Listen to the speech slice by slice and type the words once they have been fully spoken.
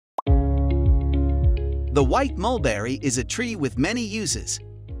The white mulberry is a tree with many uses.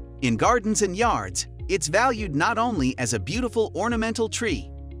 In gardens and yards, it's valued not only as a beautiful ornamental tree,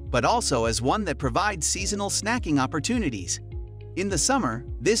 but also as one that provides seasonal snacking opportunities. In the summer,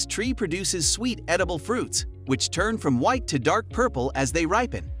 this tree produces sweet edible fruits, which turn from white to dark purple as they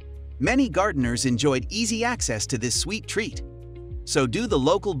ripen. Many gardeners enjoyed easy access to this sweet treat. So do the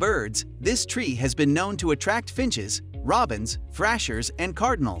local birds. This tree has been known to attract finches, robins, thrashers, and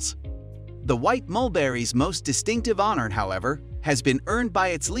cardinals. The white mulberry's most distinctive honor, however, has been earned by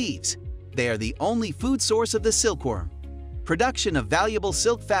its leaves. They are the only food source of the silkworm. Production of valuable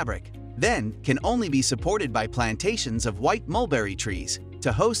silk fabric, then, can only be supported by plantations of white mulberry trees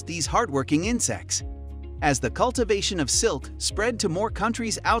to host these hardworking insects. As the cultivation of silk spread to more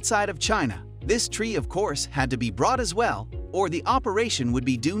countries outside of China, this tree, of course, had to be brought as well, or the operation would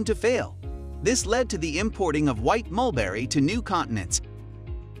be doomed to fail. This led to the importing of white mulberry to new continents.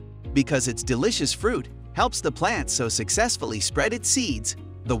 Because its delicious fruit helps the plant so successfully spread its seeds,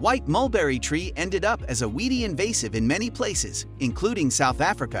 the white mulberry tree ended up as a weedy invasive in many places, including South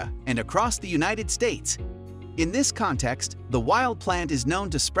Africa and across the United States. In this context, the wild plant is known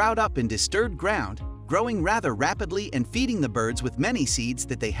to sprout up in disturbed ground, growing rather rapidly and feeding the birds with many seeds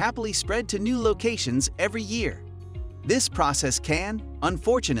that they happily spread to new locations every year. This process can,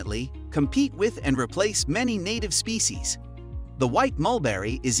 unfortunately, compete with and replace many native species. The white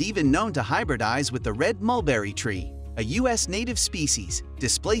mulberry is even known to hybridize with the red mulberry tree, a U.S. native species,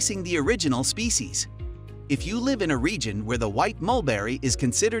 displacing the original species. If you live in a region where the white mulberry is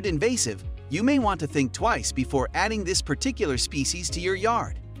considered invasive, you may want to think twice before adding this particular species to your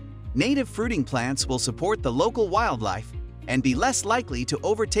yard. Native fruiting plants will support the local wildlife and be less likely to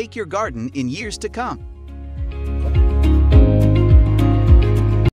overtake your garden in years to come.